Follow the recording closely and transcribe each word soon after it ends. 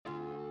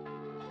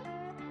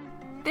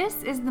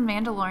This is The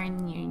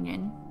Mandalorian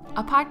Union,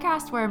 a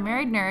podcast where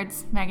married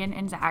nerds, Megan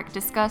and Zach,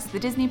 discuss the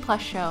Disney Plus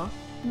show,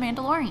 The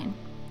Mandalorian.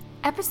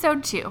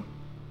 Episode 2,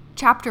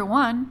 Chapter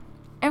 1,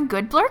 and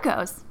Good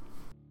Blerrgos.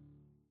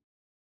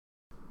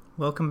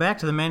 Welcome back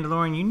to The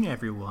Mandalorian Union,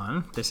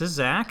 everyone. This is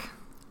Zach.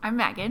 I'm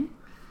Megan.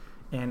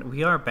 And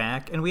we are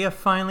back, and we have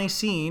finally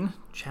seen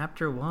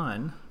Chapter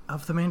 1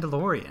 of The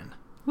Mandalorian.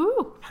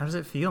 Woo! How does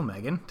it feel,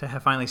 Megan, to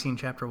have finally seen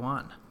Chapter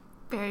 1?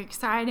 Very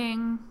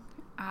exciting.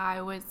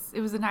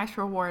 It was a nice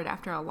reward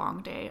after a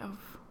long day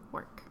of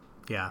work.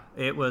 Yeah,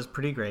 it was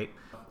pretty great.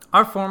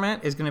 Our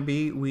format is going to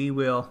be, we've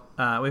got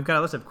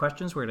a list of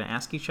questions we're going to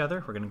ask each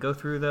other. We're going to go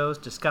through those,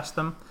 discuss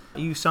them.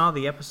 You saw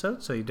the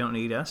episode, so you don't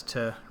need us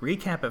to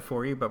recap it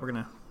for you, but we're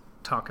going to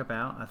talk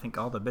about, I think,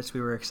 all the bits we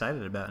were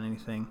excited about and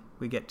anything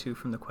we get to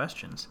from the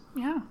questions.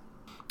 Yeah.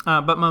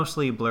 But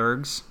mostly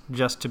Blerrgos,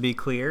 just to be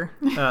clear.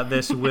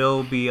 This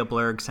will be a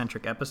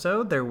Blerrg-centric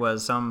episode. There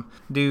was some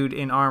dude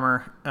in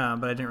armor,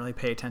 but I didn't really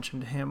pay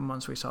attention to him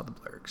once we saw the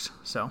Blerrgs.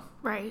 So.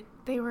 Right.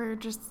 They were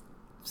just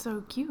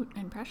so cute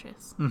and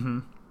precious.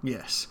 Mm-hmm.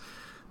 Yes.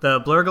 The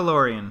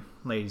Blerrgalorian,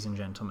 ladies and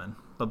gentlemen.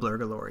 The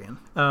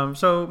Blerrgalorian.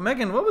 So,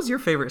 Megan, what was your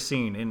favorite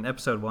scene in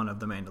episode 1 of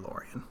The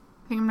Mandalorian?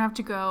 I think I'm going to have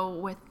to go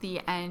with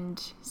the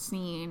end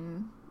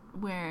scene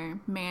where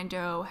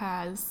Mando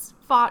has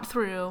fought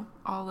through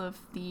all of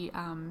the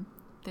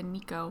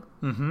Nico.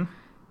 Mm-hmm.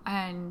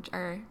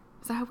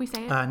 Is that how we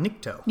say it?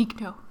 Nikto.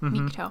 Nikto.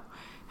 Mm-hmm. Nikto.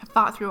 Have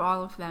fought through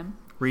all of them.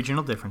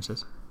 Regional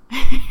differences.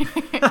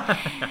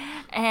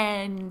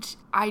 And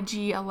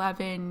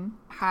IG-11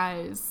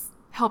 has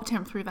helped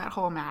him through that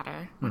whole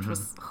matter, which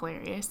was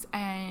hilarious.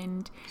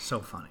 And so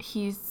funny.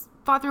 He's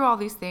fought through all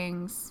these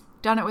things,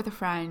 done it with a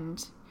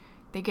friend.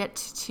 They get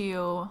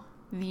to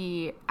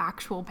the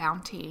actual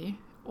bounty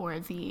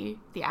or the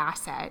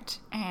asset,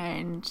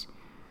 and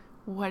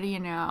what do you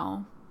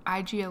know?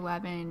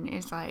 IG-11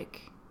 is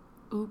like,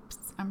 oops,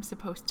 I'm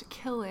supposed to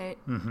kill it.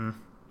 Mm-hmm.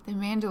 The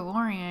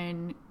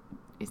Mandalorian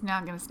is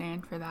not going to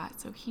stand for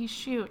that, so he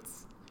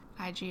shoots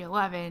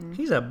IG-11.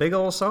 He's a big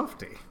old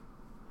softy.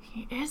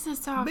 He is a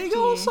softy. Big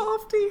old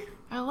softy.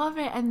 I love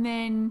it. And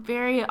then,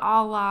 very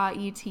a la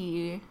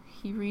E.T.,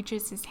 he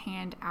reaches his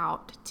hand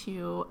out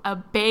to a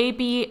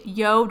baby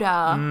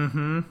Yoda.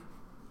 Mm-hmm.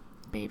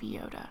 Baby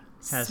Yoda.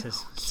 Has so his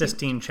cute.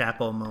 Sistine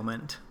Chapel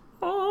moment.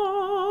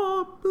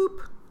 Oh,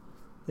 boop.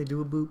 They do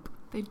a boop.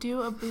 They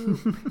do a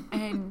boop,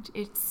 and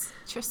it's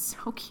just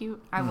so cute.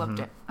 I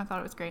loved it. I thought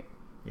it was great.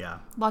 Yeah.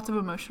 Lots of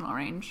emotional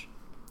range.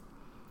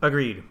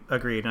 Agreed.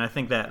 And I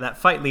think that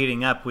fight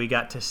leading up, we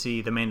got to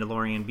see the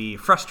Mandalorian be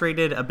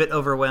frustrated, a bit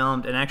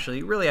overwhelmed, and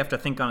actually really have to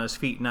think on his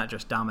feet, not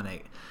just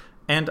dominate.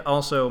 And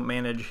also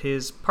manage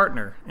his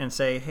partner and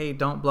say, hey,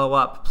 don't blow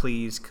up,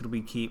 please. Could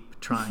we keep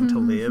trying to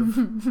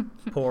live?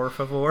 Por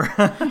favor.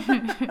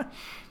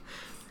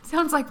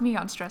 Sounds like me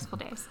on stressful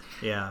days.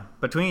 Yeah.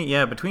 Between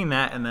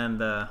that and then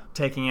the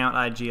taking out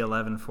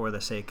IG-11 for the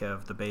sake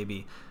of the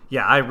baby.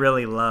 Yeah, I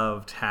really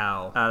loved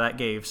how that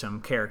gave some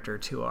character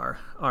to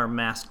our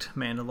masked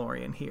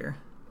Mandalorian here.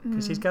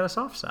 Because he's got a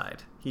soft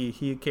side.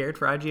 He cared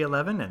for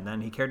IG-11, and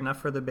then he cared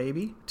enough for the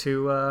baby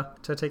to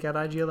take out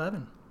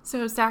IG-11.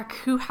 So, Zach,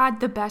 who had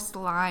the best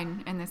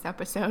line in this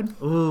episode?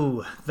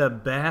 Ooh, the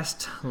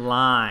best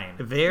line.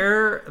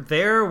 There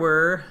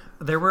were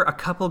a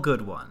couple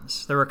good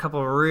ones. There were a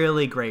couple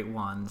really great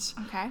ones.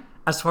 Okay.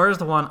 As far as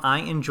the one I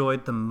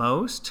enjoyed the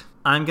most,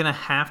 I'm going to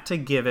have to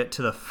give it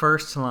to the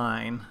first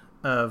line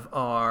of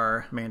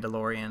our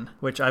Mandalorian,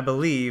 which I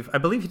believe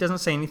he doesn't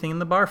say anything in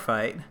the bar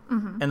fight.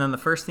 Mm-hmm. And then the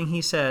first thing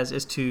he says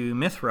is to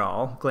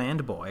Mythrol,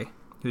 Gland Boy,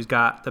 who's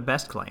got the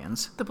best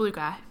glands. The blue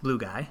guy.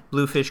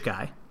 Blue fish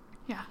guy.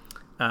 Yeah.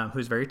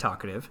 Who's very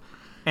talkative.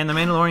 And the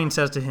Mandalorian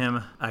says to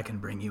him, I can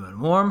bring you in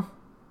warm,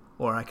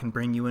 or I can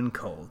bring you in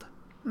cold.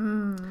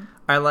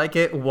 I like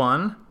it,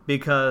 1,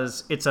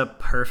 because it's a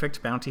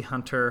perfect bounty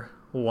hunter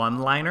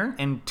one-liner,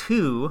 and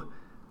 2,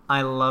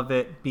 I love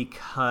it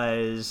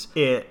because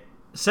it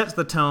sets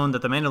the tone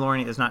that the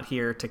Mandalorian is not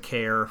here to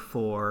care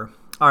for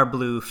our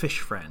blue fish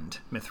friend,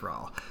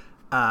 Mythrol.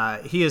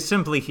 He is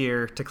simply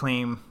here to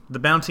claim the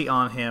bounty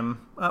on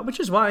him, which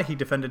is why he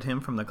defended him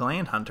from the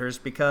Gland Hunters,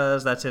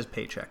 because that's his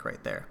paycheck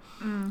right there.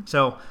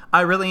 So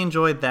I really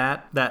enjoyed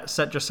that. That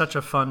set just such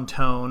a fun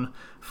tone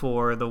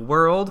for the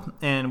world.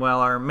 And while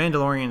our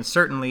Mandalorian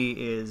certainly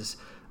is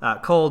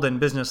cold and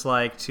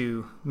businesslike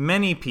to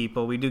many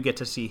people, we do get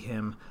to see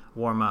him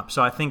warm up.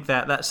 So I think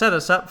that set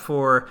us up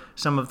for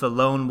some of the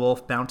lone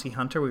wolf bounty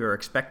hunter we were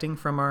expecting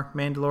from our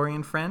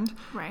Mandalorian friend.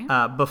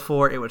 Right.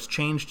 Before it was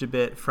changed a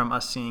bit from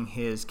us seeing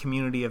his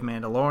community of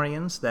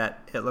Mandalorians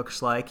that it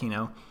looks like,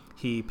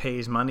 he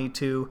pays money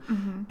to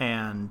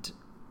and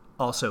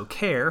also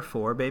care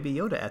for Baby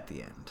Yoda at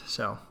the end.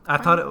 So I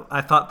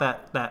thought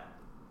that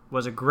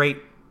was a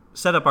great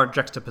set up our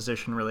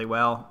juxtaposition really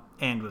well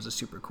and was a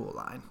super cool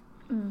line.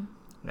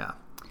 Yeah.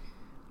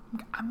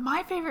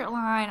 My favorite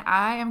line,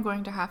 I am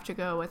going to have to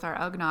go with our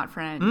Ugnaught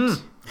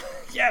friend.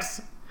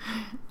 Yes!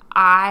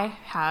 I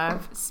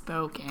have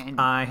spoken.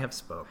 I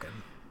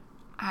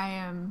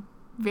am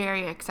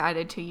very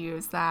excited to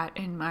use that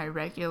in my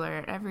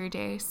regular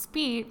everyday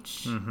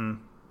speech. Mm-hmm.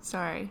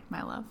 Sorry,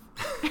 my love.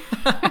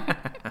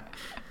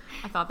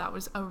 I thought that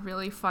was a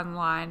really fun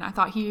line. I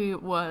thought he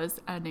was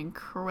an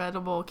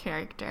incredible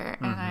character,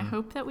 and I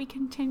hope that we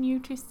continue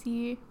to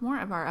see more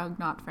of our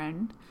Ugnaught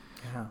friend.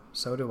 Yeah,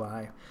 so do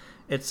I.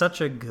 It's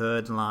such a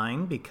good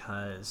line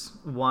because,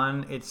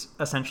 one, it's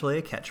essentially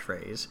a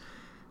catchphrase,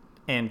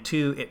 and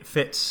two, it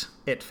fits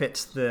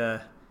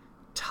the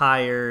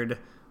tired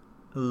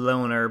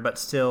loner but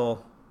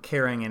still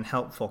caring and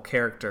helpful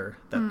character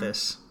that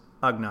this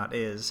Ugnaught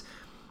is.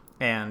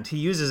 And he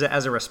uses it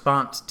as a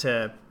response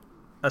to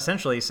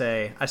essentially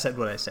say, I said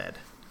what I said.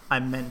 I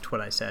meant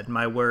what I said.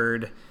 My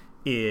word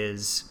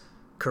is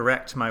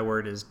correct. My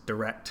word is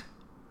direct.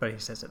 But he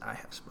says that I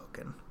have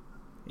spoken.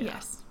 Yeah.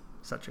 Yes.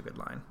 Such a good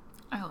line.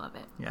 I love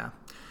it. Yeah.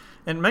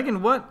 And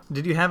Megan,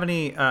 did you have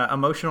any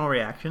emotional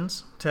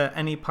reactions to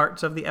any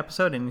parts of the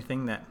episode?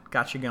 Anything that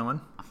got you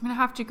going? I'm going to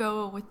have to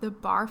go with the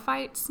bar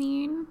fight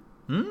scene.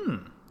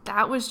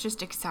 That was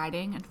just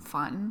exciting and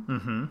fun.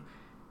 Mm-hmm.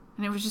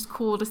 And it was just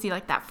cool to see,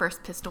 like, that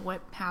first pistol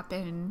whip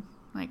happen.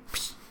 Like,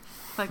 psh,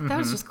 that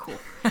was just cool.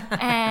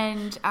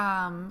 And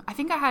I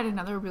think I had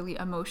another really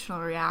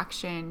emotional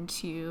reaction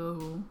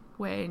to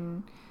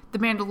when the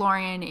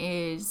Mandalorian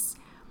is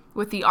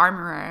with the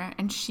armorer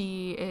and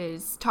she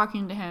is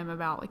talking to him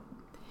about, like,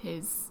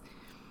 his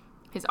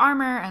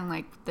armor and,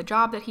 like, the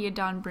job that he had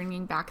done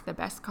bringing back the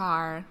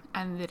Beskar,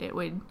 and that it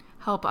would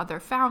help other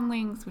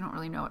foundlings. We don't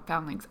really know what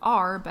foundlings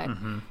are, but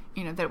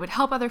you know, that it would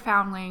help other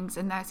foundlings,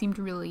 and that seemed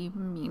really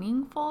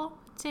meaningful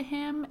to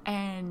him.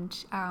 And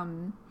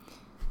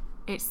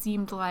it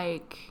seemed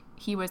like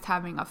he was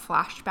having a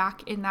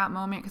flashback in that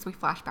moment, because we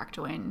flashed back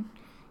to when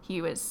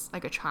he was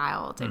like a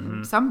child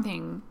and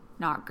something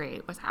not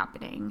great was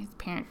happening. His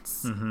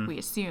parents, we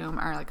assume,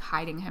 are like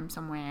hiding him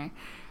somewhere.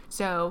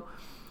 So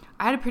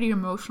I had a pretty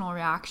emotional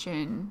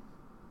reaction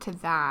to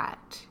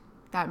that.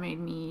 That made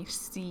me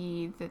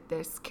see that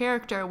this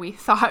character we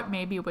thought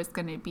maybe was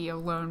going to be a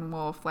lone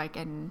wolf, like,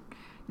 and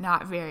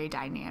not very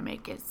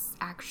dynamic, is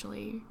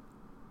actually,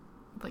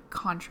 like,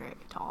 contrary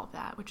to all of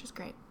that, which is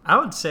great. I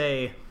would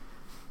say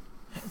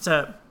it's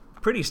a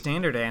pretty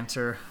standard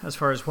answer as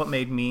far as what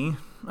made me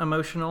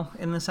emotional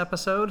in this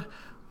episode.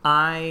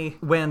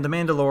 When the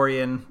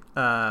Mandalorian,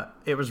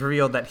 it was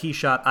revealed that he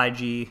shot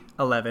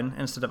IG-11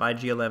 instead of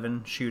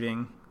IG-11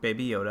 shooting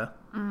Baby Yoda.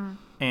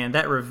 And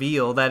that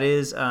reveal, that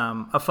is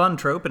a fun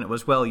trope, and it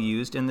was well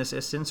used in this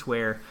instance,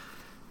 where,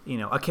 you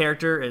know, a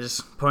character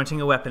is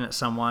pointing a weapon at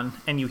someone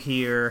and you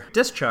hear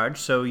discharge,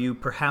 so you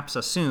perhaps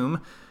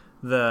assume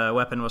the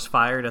weapon was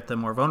fired at the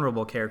more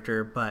vulnerable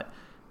character, but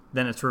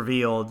then it's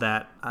revealed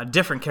that a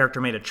different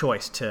character made a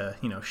choice to,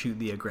 you know, shoot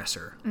the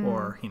aggressor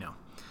or, you know,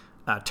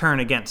 turn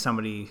against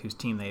somebody whose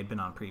team they had been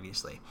on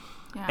previously.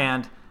 Yeah.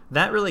 And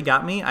that really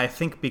got me, I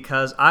think,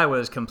 because I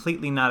was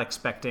completely not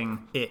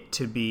expecting it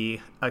to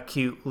be a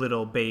cute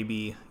little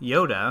baby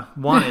Yoda.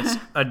 One, it's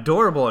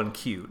adorable and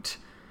cute.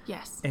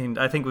 Yes. And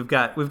I think we've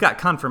got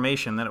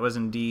confirmation that it was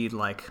indeed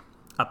like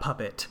a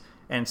puppet.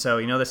 And so,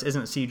 you know, this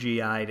isn't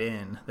CGI'd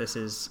in. This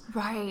is,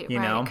 right,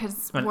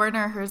 because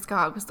Werner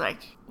Herzog was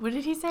like, what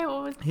did he say?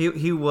 What was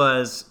he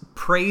was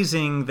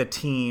praising the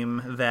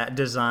team that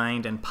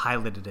designed and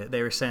piloted it.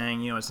 They were saying,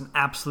 you know, it's an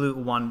absolute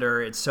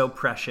wonder. It's so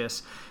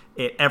precious.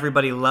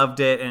 Everybody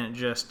loved it, and it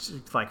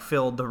just, like,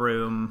 filled the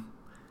room.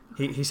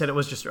 He said it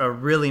was just a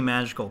really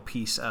magical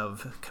piece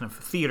of kind of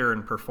theater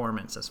and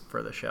performance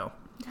for the show.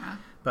 Yeah.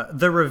 But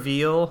the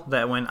reveal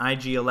that when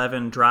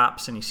IG-11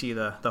 drops and you see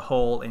the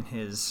hole in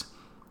his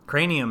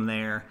cranium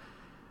there,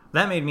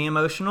 that made me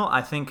emotional.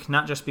 I think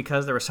not just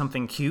because there was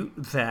something cute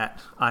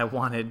that I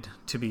wanted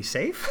to be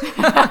safe.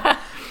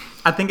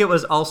 I think it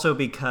was also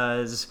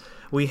because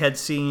we had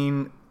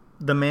seen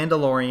the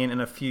Mandalorian in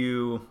a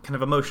few kind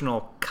of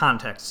emotional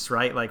contexts,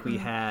 right? Like, we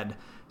had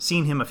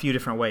seen him a few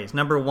different ways.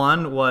 Number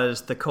one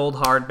was the cold,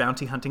 hard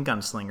bounty hunting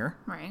gunslinger.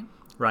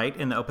 Right,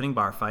 in the opening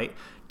bar fight.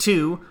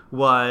 Two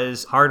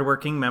was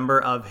hardworking member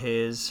of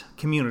his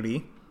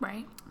community.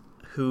 Right.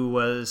 Who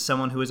was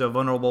someone who was a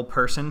vulnerable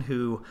person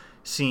who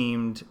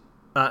seemed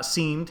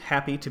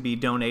happy to be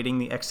donating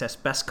the excess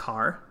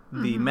Beskar,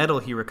 the metal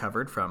he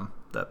recovered from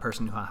the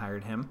person who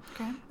hired him.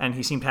 Okay. And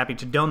he seemed happy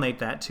to donate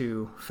that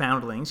to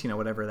foundlings, you know,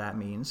 whatever that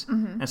means.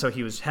 And so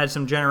he had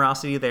some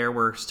generosity there.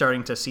 We're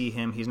starting to see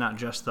him. He's not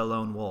just the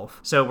lone wolf.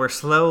 So we're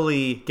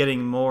slowly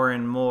getting more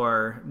and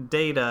more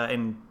data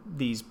and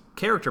these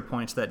character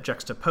points that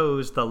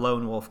juxtapose the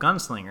lone wolf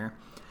gunslinger.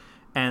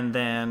 And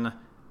then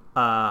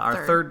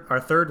our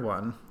third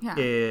one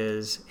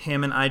is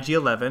him and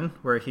IG-11,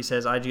 where he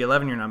says,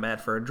 IG-11, you're not bad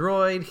for a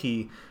droid.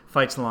 He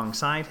fights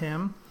alongside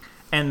him.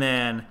 And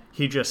then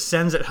he just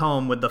sends it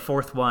home with the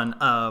fourth one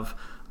of,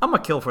 I'm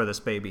going to kill for this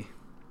baby.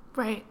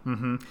 Right.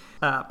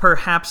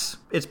 Perhaps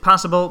it's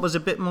possible it was a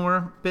bit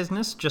more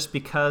business just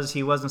because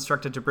he was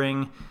instructed to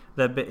bring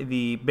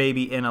the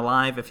baby in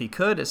alive if he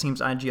could. It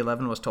seems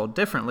IG-11 was told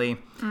differently.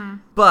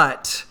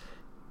 But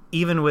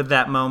even with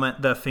that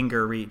moment, the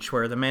finger reach,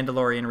 where the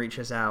Mandalorian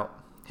reaches out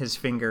his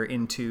finger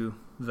into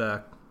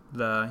the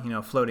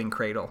the floating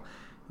cradle.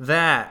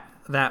 That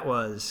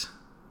was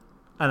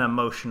an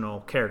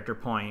emotional character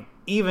point,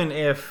 even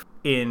if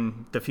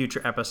in the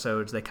future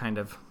episodes they kind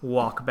of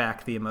walk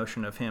back the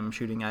emotion of him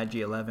shooting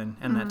IG-11,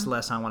 and that's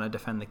less I want to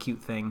defend the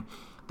cute thing,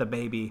 the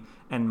baby,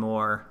 and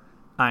more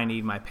I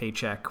need my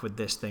paycheck with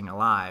this thing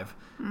alive.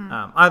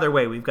 Either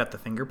way, we've got the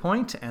finger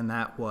point, and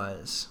that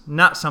was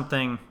not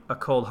something a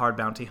cold hard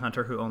bounty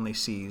hunter who only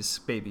sees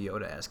Baby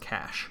Yoda as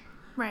cash,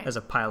 Right. as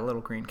a pile of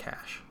little green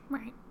cash.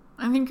 Right.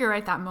 I think you're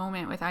right. That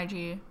moment with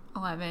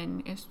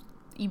IG-11 is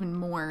even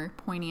more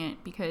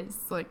poignant because,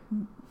 like,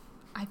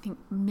 I think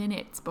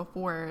minutes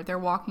before they're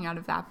walking out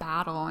of that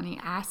battle, and he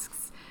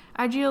asks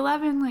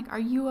IG-11, like, are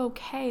you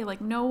okay?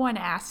 Like, no one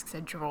asks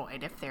a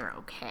droid if they're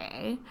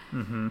okay.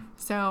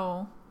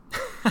 So...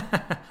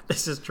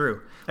 This is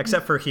true.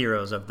 Except for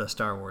heroes of the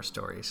Star Wars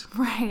stories.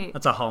 Right.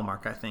 That's a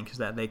hallmark, I think, is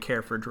that they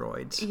care for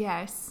droids.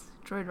 Yes.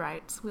 Droid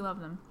rights. We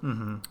love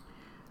them.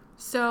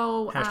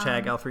 So...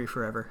 Hashtag L3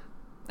 forever.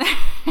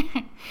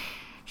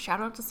 Shout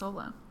out to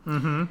Solo.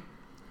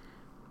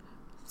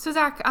 So,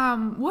 Zach,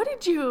 what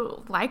did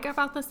you like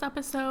about this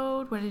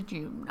episode? What did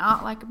you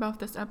not like about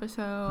this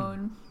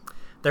episode?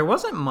 There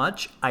wasn't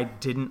much I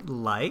didn't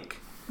like.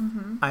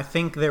 I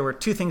think there were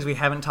two things we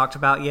haven't talked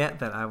about yet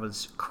that I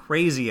was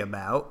crazy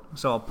about,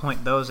 so I'll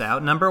point those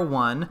out. Number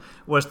one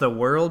was the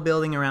world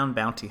building around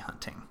bounty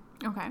hunting.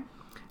 Okay.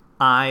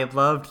 I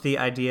loved the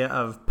idea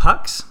of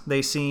pucks.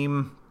 They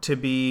seem to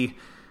be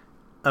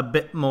a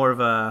bit more of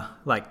a,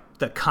 like,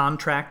 the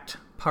contract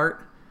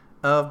part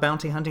of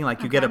bounty hunting.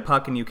 Like, you get a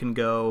puck and you can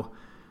go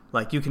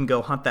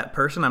hunt that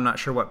person. I'm not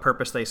sure what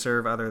purpose they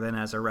serve other than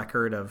as a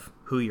record of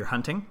who you're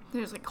hunting. They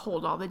just, like,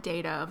 hold all the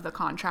data of the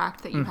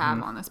contract that you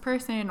have on this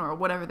person or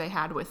whatever they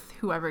had with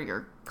whoever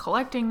you're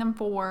collecting them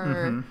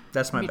for.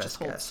 That's my Maybe best just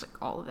holds, guess.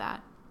 like, all of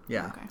that.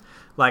 Yeah. Okay.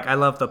 Like, I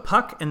love the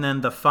puck, and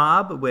then the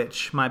fob,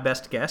 which my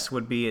best guess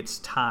would be it's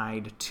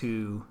tied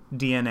to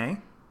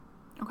DNA.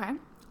 Okay.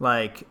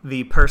 Like,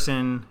 the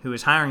person who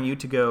is hiring you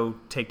to go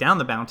take down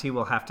the bounty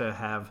will have to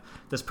have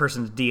this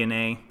person's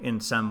DNA in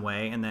some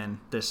way, and then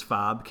this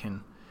fob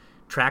can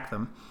track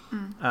them.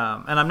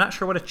 And I'm not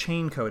sure what a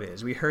chain code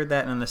is. We heard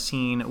that in the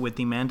scene with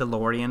the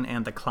Mandalorian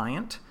and the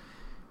client.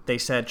 They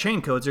said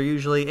chain codes are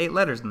usually 8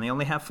 letters, and they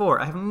only have 4.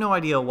 I have no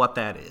idea what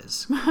that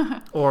is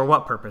or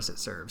what purpose it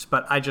serves.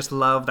 But I just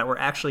love that we're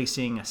actually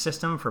seeing a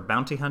system for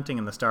bounty hunting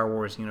in the Star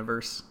Wars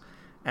universe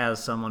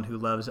as someone who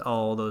loves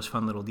all those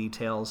fun little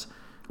details,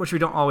 which we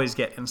don't always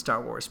get in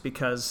Star Wars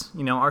because,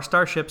 our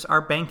starships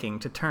are banking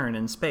to turn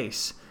in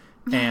space.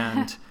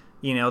 And,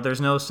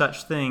 there's no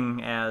such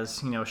thing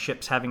as,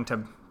 ships having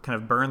to kind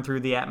of burn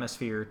through the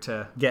atmosphere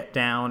to get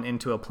down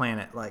into a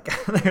planet. Like,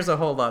 there's a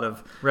whole lot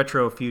of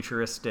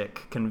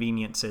retro-futuristic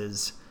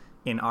conveniences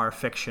in our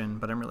fiction,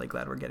 but I'm really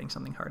glad we're getting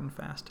something hard and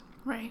fast.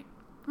 Right.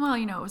 Well,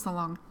 it was a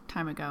long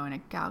time ago in a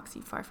galaxy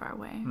far, far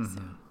away.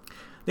 So.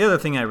 The other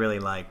thing I really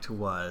liked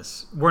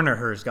was Werner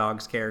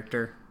Herzog's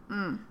character.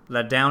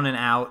 The down and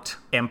out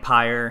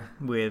Empire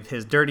with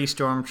his dirty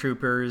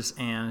stormtroopers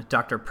and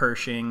Dr.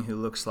 Pershing, who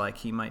looks like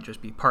he might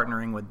just be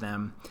partnering with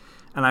them.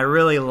 And I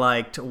really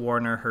liked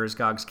Werner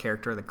Herzog's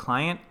character, the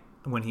client,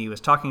 when he was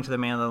talking to the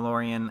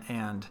Mandalorian,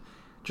 and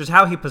just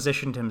how he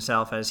positioned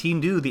himself as he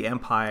knew the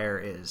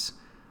Empire is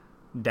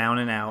down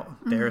and out.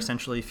 They're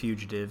essentially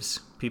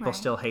fugitives. People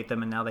still hate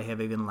them, and now they have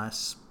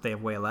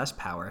way less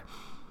power.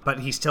 But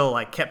he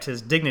still, kept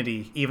his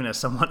dignity, even as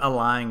somewhat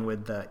aligning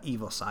with the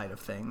evil side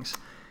of things.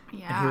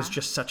 Yeah. And he was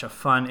just such a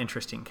fun,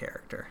 interesting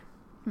character.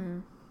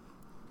 Who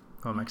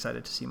I'm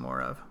excited to see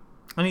more of.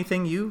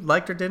 Anything you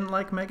liked or didn't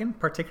like, Megan,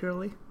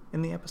 particularly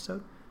in the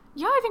episode?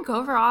 Yeah, I think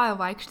overall I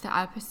liked the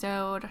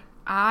episode.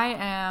 I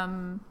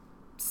am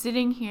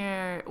sitting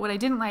here. What I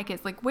didn't like is,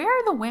 where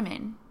are the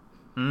women?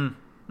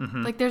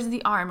 There's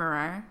the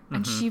armorer,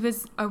 and she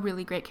was a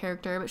really great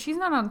character, but she's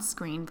not on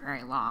screen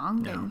very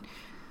long. No. And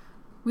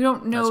we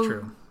don't know. That's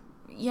true.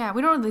 Yeah,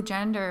 we don't know the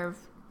gender of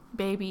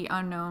baby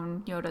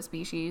unknown Yoda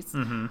species.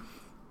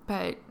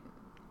 But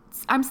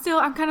I'm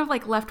kind of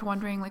left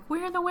wondering,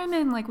 where are the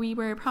women? We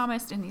were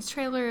promised in these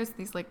trailers,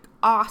 these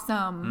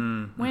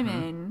awesome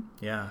women.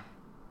 Yeah.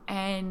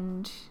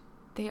 And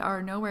they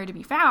are nowhere to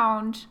be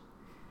found.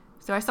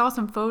 So I saw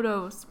some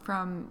photos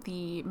from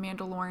the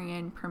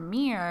Mandalorian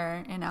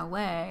premiere in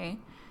LA,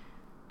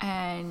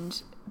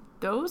 and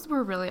those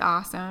were really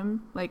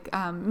awesome.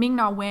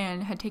 Ming-Na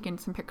Wen had taken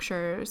some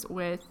pictures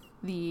with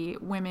the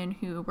women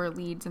who were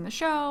leads in the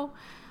show,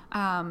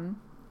 and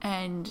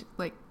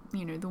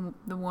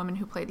the woman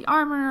who played the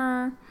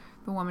armorer,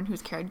 the woman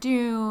who's Cara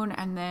Dune,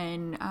 and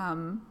then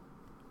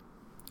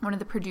one of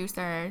the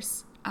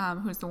producers,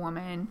 who's the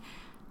woman.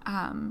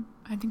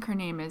 I think her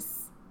name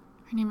is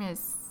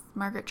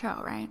Margaret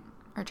Cho, right?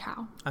 Or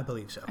Chow. I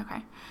believe so.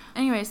 Okay.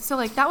 Anyways, so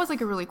that was a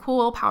really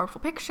cool,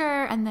 powerful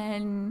picture, and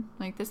then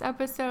this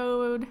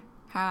episode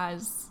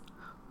has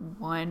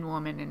one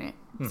woman in it.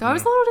 So I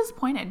was a little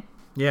disappointed.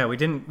 Yeah, we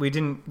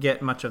didn't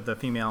get much of the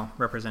female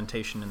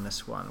representation in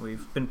this one.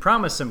 We've been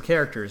promised some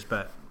characters,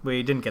 but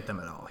we didn't get them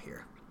at all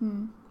here.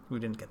 We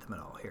didn't get them at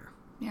all here.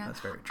 Yeah.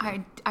 That's very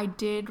true. I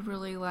did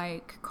really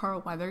like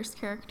Carl Weathers'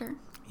 character.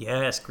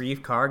 Yes,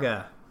 Grief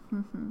Karga.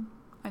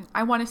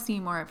 I want to see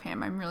more of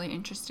him. I'm really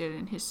interested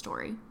in his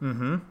story.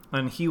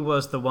 And he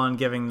was the one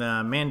giving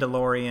the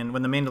Mandalorian,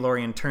 when the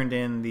Mandalorian turned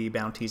in the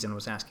bounties and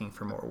was asking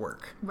for more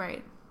work.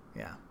 Right.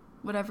 Yeah.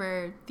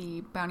 Whatever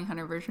the bounty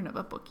hunter version of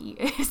a bookie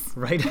is.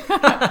 Right.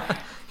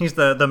 He's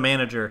the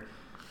manager.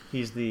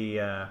 He's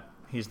the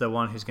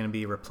one who's going to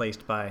be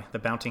replaced by the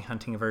bounty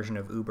hunting version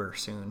of Uber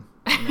soon.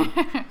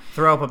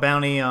 Throw up a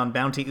bounty on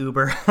Bounty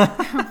Uber.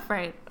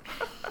 Right.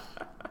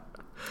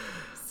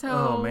 So.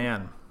 Oh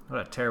man, what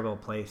a terrible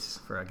place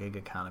for a gig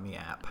economy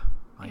app.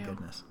 My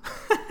goodness.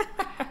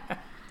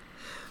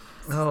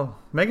 Oh,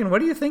 Megan, what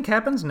do you think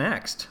happens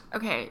next?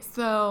 Okay,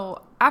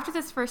 so after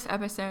this first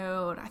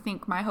episode, I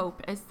think my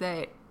hope is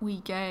that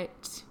we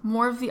get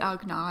more of the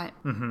Ugnaught,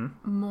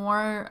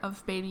 more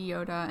of Baby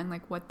Yoda and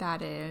like what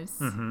that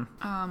is.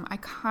 I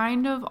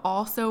kind of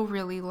also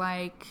really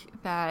like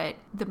that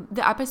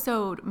the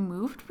episode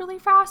moved really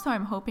fast, so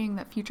I'm hoping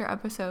that future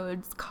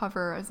episodes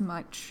cover as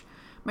much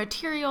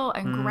material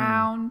and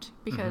ground,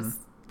 because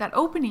that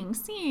opening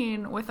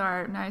scene with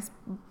our nice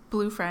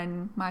blue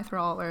friend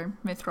Mythrol or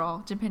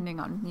Mithril, depending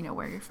on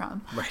where you're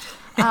from. Right.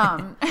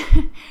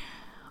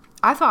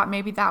 I thought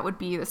maybe that would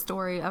be the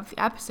story of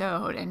the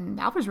episode, and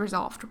that was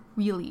resolved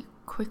really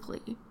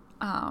quickly.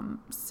 And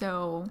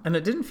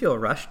it didn't feel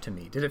rushed to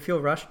me. Did it feel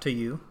rushed to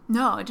you?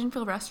 No, it didn't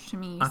feel rushed to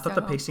me. I thought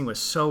the pacing was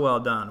so well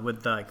done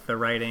with the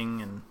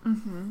writing and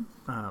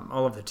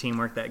all of the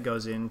teamwork that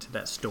goes into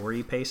that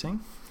story pacing.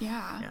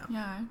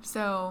 Yeah.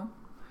 So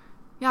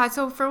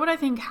for what I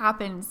think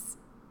happens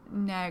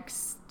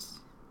next,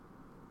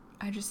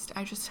 I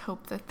just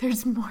hope that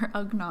there's more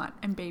Ugnaught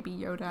and Baby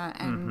Yoda,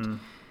 and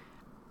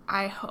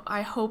I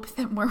hope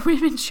that more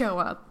women show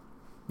up.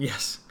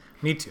 Yes,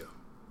 me too.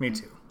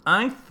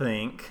 I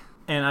think,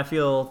 and I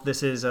feel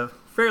this is a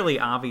fairly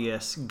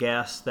obvious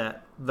guess,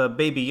 that the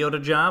Baby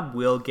Yoda job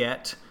will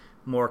get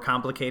more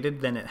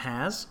complicated than it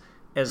has,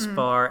 as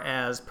far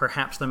as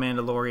perhaps the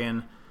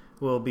Mandalorian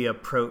will be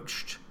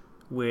approached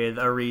with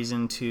a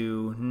reason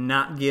to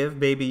not give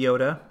Baby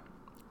Yoda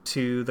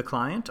to the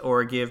client,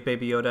 or give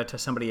Baby Yoda to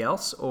somebody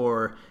else,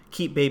 or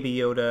keep Baby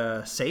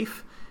Yoda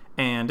safe,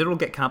 and it'll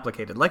get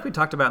complicated. Like we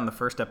talked about in the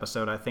first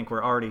episode, I think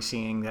we're already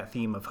seeing that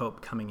theme of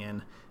hope coming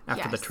in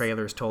after the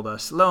trailers told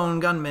us, lone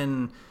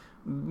gunman,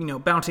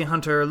 bounty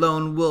hunter,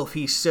 lone wolf,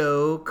 he's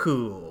so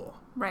cool.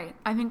 Right.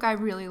 I think I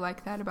really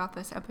like that about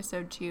this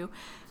episode too.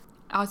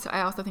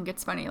 I also think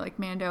it's funny, like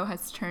Mando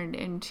has turned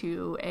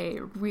into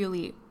a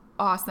really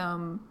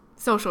awesome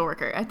social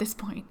worker at this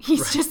point.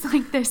 He's just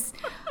like this,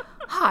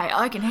 hi,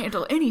 I can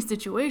handle any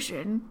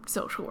situation,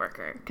 social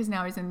worker, because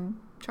now he's in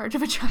charge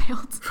of a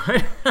child.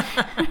 Right.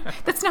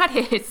 That's not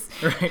his.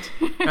 Right.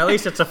 At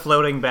least it's a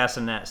floating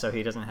bassinet, so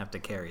he doesn't have to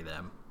carry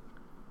them.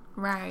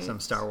 Right. Some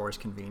Star Wars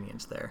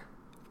convenience there.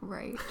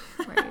 Right.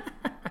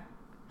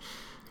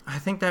 I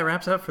think that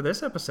wraps it up for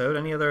this episode.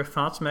 Any other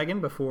thoughts,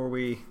 Megan, before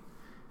we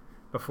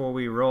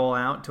roll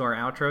out to our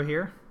outro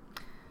here?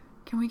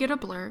 Can we get a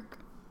blurg?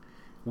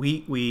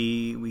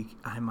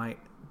 I might,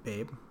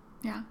 babe.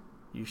 Yeah.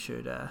 You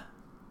should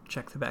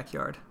check the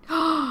backyard.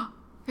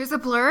 There's a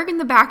blurg in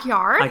the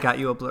backyard? I got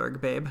you a blurg,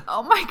 babe.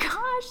 Oh my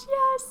gosh,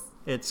 yes.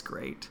 It's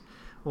great.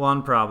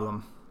 One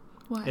problem.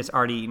 What? It's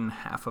already eaten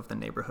half of the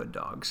neighborhood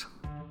dogs.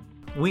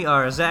 We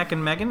are Zach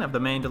and Megan of the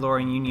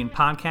Mandalorian Union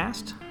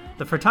podcast.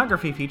 The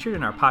photography featured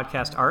in our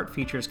podcast art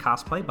features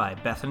cosplay by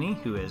Bethany,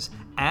 who is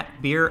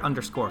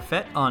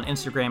 @beer_fet on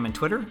Instagram and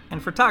Twitter,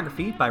 and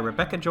photography by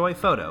Rebecca Joy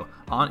Photo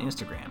on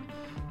Instagram.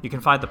 You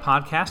can find the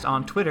podcast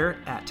on Twitter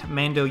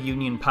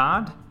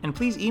 @MandoUnionPod, and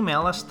please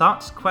email us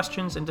thoughts,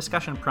 questions, and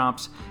discussion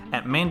prompts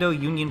at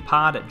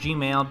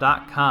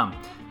mandounionpod@gmail.com.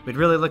 We'd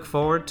really look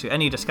forward to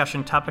any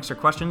discussion topics or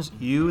questions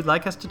you'd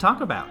like us to talk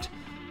about.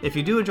 If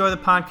you do enjoy the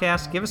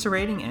podcast, give us a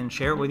rating and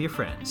share it with your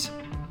friends.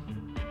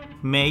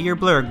 May your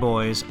Blerrg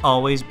boys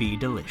always be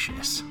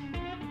delicious.